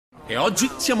E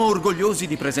oggi siamo orgogliosi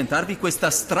di presentarvi questa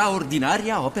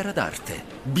straordinaria opera d'arte.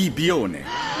 Bibbione.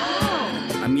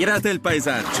 Ammirate il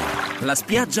paesaggio, la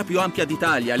spiaggia più ampia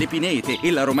d'Italia, le pinete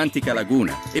e la romantica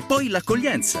laguna. E poi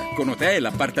l'accoglienza, con hotel,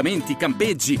 appartamenti,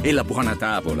 campeggi e la buona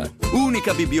tavola.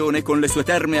 Unica Bibbione con le sue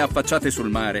terme affacciate sul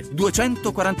mare,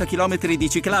 240 km di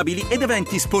ciclabili ed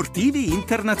eventi sportivi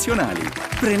internazionali.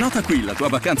 Prenota qui la tua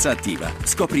vacanza attiva.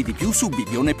 Scopri di più su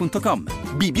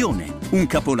bibbione.com. Bibbione, un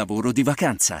capolavoro di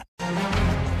vacanza.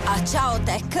 A Ciao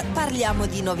Tech parliamo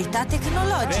di novità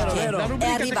tecnologiche. Vero. È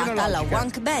arrivata la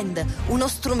Wank Band, uno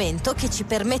strumento che ci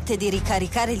permette di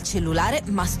ricaricare il cellulare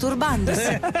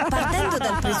masturbandosi. Partendo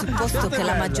dal presupposto che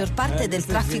la maggior parte del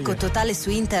traffico totale su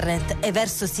internet è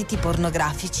verso siti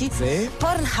pornografici,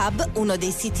 Pornhub, uno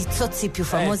dei siti zozzi più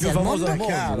famosi al mondo,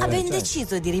 ha ben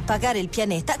deciso di ripagare il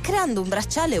pianeta creando un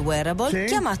bracciale wearable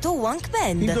chiamato Wank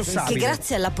Band, che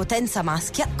grazie alla potenza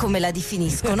maschia, come la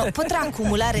definiscono, potrà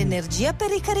accumulare energia per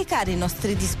ricaricare i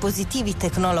nostri dispositivi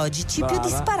tecnologici più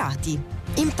disparati.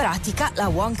 In pratica la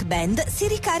Wank Band si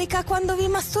ricarica quando vi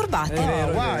masturbate.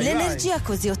 L'energia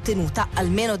così ottenuta,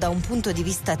 almeno da un punto di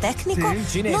vista tecnico,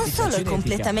 non solo è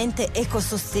completamente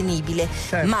ecosostenibile,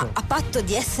 ma a patto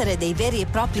di essere dei veri e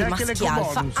propri maschi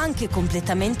alfa, anche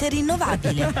completamente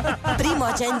rinnovabile. Primo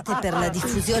agente per la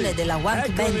diffusione della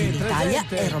Wank Band in Italia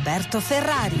è Roberto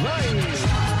Ferrari.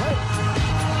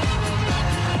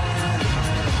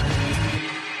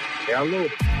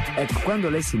 Ecco, quando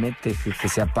lei si mette che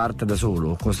si apparta da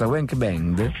solo con sta Wank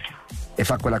Band e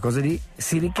fa quella cosa lì,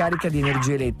 si ricarica di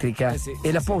energia elettrica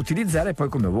e la può utilizzare poi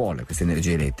come vuole questa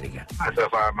energia elettrica.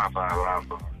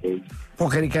 Può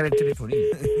caricare il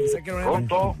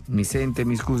telefonino. Mi sente,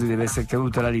 mi scusi, deve essere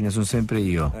caduta la linea, sono sempre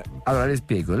io. Allora le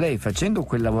spiego, lei facendo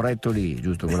quel lavoretto lì,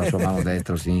 giusto, con la sua mano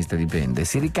destra o sinistra dipende,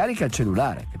 si ricarica il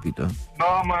cellulare, capito?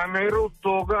 No, ma mi hai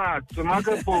rotto cazzo, ma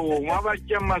che può, ma vai a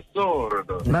chiamare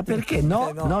sordo. Ma perché?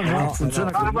 No, funziona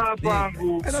così.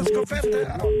 È una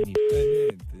scoperta.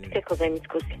 Che cos'è, mi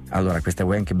scusi? Allora, questa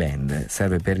Wank Band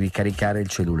serve per ricaricare il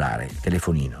cellulare, il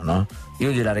telefonino, no?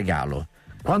 Io gliela regalo.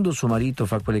 Quando suo marito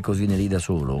fa quelle cosine lì da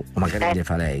solo, o magari le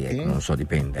fa lei, ecco, non so,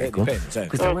 dipende, ecco.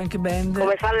 Questa Wank Band.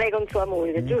 Come fa lei con sua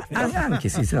moglie, giusto? Anche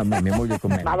sì, no, mia moglie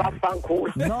con me. Ma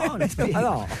vaffanculo. No, le spiego.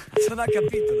 No, non ha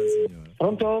capito la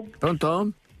signora.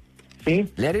 Pronto?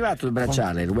 Sì? Le è arrivato il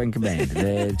bracciale, il Wank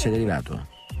Band? Ce l'è arrivato?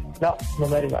 No,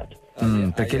 non è arrivato.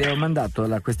 Perché le ho mandato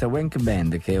questa Wank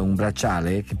Band, che è un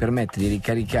bracciale che permette di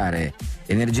ricaricare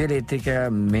energia elettrica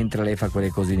mentre lei fa quelle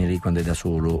cosine lì quando è da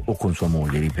solo o con sua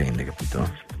moglie, dipende, capito?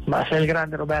 Ma sei il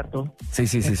grande Roberto? Sì,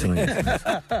 sono io.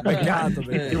 Peccato,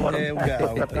 è un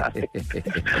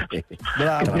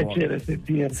Che piacere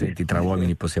sentirti. Senti, tra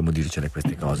uomini possiamo dircele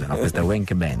queste cose, no? Questa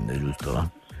Wank Band,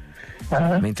 giusto?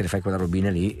 Mentre fai quella robina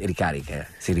lì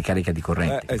si ricarica di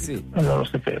corrente. Sì. Non lo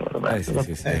sapevo, Roberto.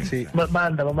 Sì. Ma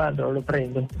mandalo, lo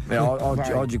prendo.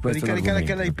 Oggi questo per ricaricare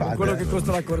anche l'iPad. Quello che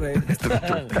costa la corrente.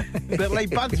 Per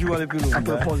l'iPad ci vuole più lungo. A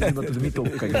proposito, mi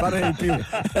tocca fare di più.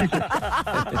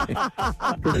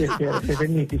 Che piacere, siete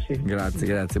mitici.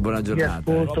 Grazie, buona Vi giornata.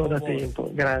 ascolto da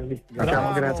tempo, grandi.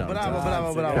 Bravo, Grazie.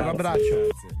 bravo, un abbraccio.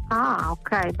 Ah,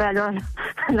 ok, beh,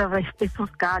 l'avrei spesso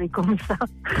scarico, mi sa.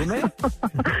 Com'è?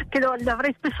 Che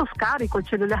l'avrei spesso scarico il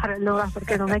cellulare, allora,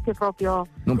 perché non è che proprio.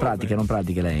 Non pratica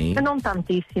lei? Non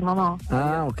tantissimo, no.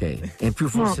 Ah, ok. È più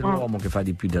forse l'uomo che fa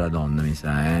di più della donna, mi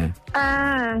sa,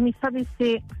 Mi sa di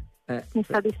sì. Mi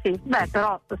sa di sì. Beh,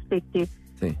 però, aspetti.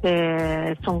 Sì.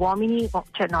 Sono uomini,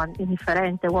 cioè no, è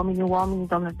indifferente, uomini,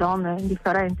 donne, è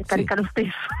indifferente, carica lo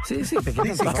stesso. Sì, perché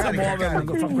non si muove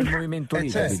quando fa quel movimento lì,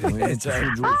 capito?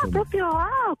 Proprio,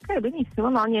 ok, benissimo,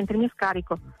 no, niente, mi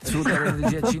scarico. Sfrutta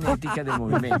l'energia cinetica del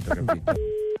movimento, capito?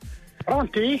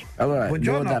 Pronti? Allora,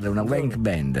 devo darle una Wank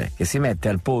Band che si mette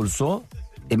al polso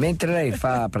e mentre lei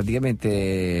fa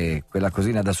praticamente quella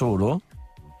cosina da solo,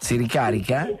 si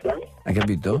ricarica, hai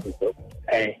capito?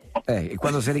 E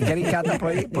quando si è ricaricata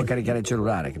poi può caricare il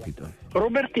cellulare, capito?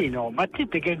 Robertino, ma te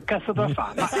che cazzo da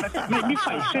fa? Ma mi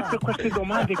fai sempre queste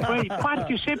domande qui,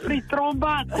 parti sempre in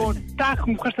tromba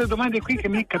con queste domande qui che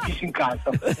mi capisci in cazzo.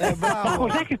 Ma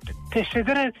cos'è che te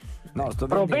sedere? No,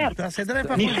 Roberto,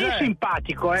 mi sei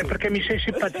simpatico, perché mi sei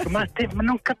simpatico, ma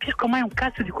non capisco mai un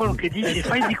cazzo di quello che dici,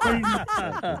 fai di quelli.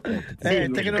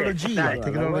 Tecnologia.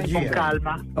 Con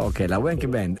calma. Ok, la Wank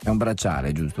Band è un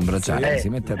bracciale, giusto? Un bracciale che si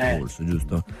mette al polso,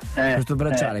 giusto? Questo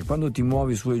bracciale, quando ti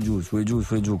muovi su e giù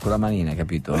con la manina,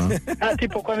 capito?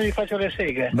 Tipo quando gli faccio le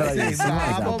seghe.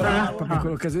 Bravissimo, bravo. Proprio in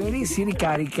quell'occasione lì si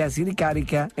ricarica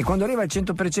e quando arriva al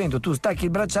 100% tu stacchi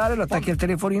il bracciale, lo attacchi al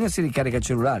telefonino e si ricarica il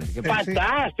cellulare.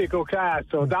 Fantastico subito,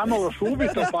 cazzo, dammelo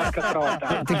subito, porca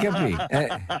trota. Ti capì?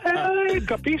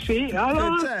 Capì, sì.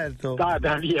 Allora, certo.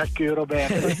 Da via che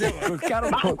Roberto.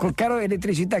 Col caro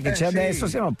elettricità che c'è adesso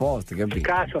siamo a posto, capì?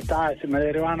 Cazzo, dai, se me ne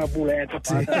arrivano a buletta,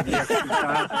 che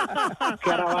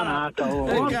ravanata,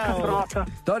 porca trota.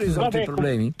 T'ho risolto i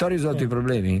problemi? I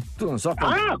problemi? Tu non so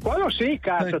quanti... Ah, quello sì,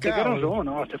 cazzo, ti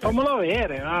ragione, fammelo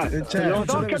avere. Lo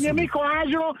do anche a mio amico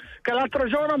Angelo, che l'altro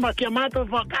giorno mi ha chiamato e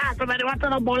fa, cazzo, mi è arrivata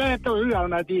la bolletta, lui ha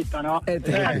una ditta, no?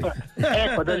 Ecco,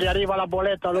 quando gli arriva la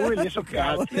bolletta a lui, gli so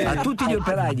cazzo. A tutti gli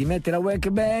operai di mettere la wank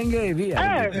bang e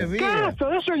via. Cazzo,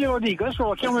 adesso glielo dico, adesso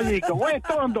lo chiamo e gli dico, uè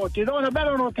Tondo, ti do una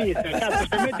bella notizia, cazzo,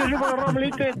 se metti su quella roba lì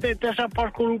te sa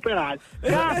porco l'operai.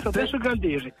 Cazzo, adesso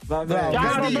Galdisi. Ciao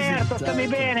Roberto, stammi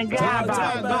bene,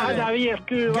 gabba, vada via,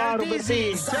 scriva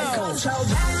Robertino.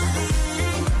 Ciao.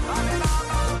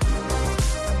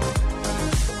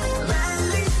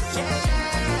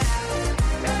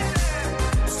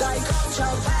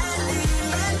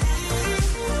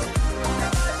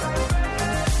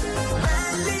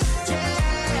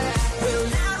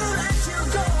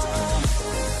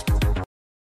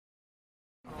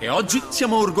 E oggi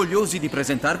siamo orgogliosi di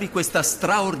presentarvi questa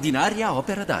straordinaria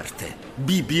opera d'arte,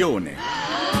 Bibbione.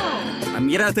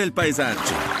 Ammirate il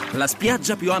paesaggio, la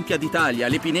spiaggia più ampia d'Italia,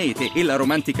 le pinete e la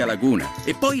romantica laguna.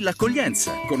 E poi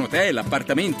l'accoglienza, con hotel,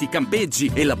 appartamenti,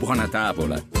 campeggi e la buona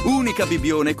tavola. Unica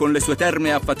Bibbione con le sue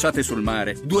terme affacciate sul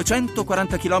mare,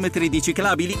 240 km di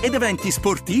ciclabili ed eventi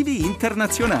sportivi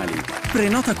internazionali.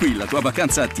 Prenota qui la tua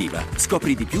vacanza attiva.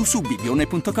 Scopri di più su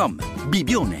bibbione.com.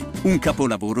 Bibbione, un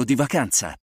capolavoro di vacanza.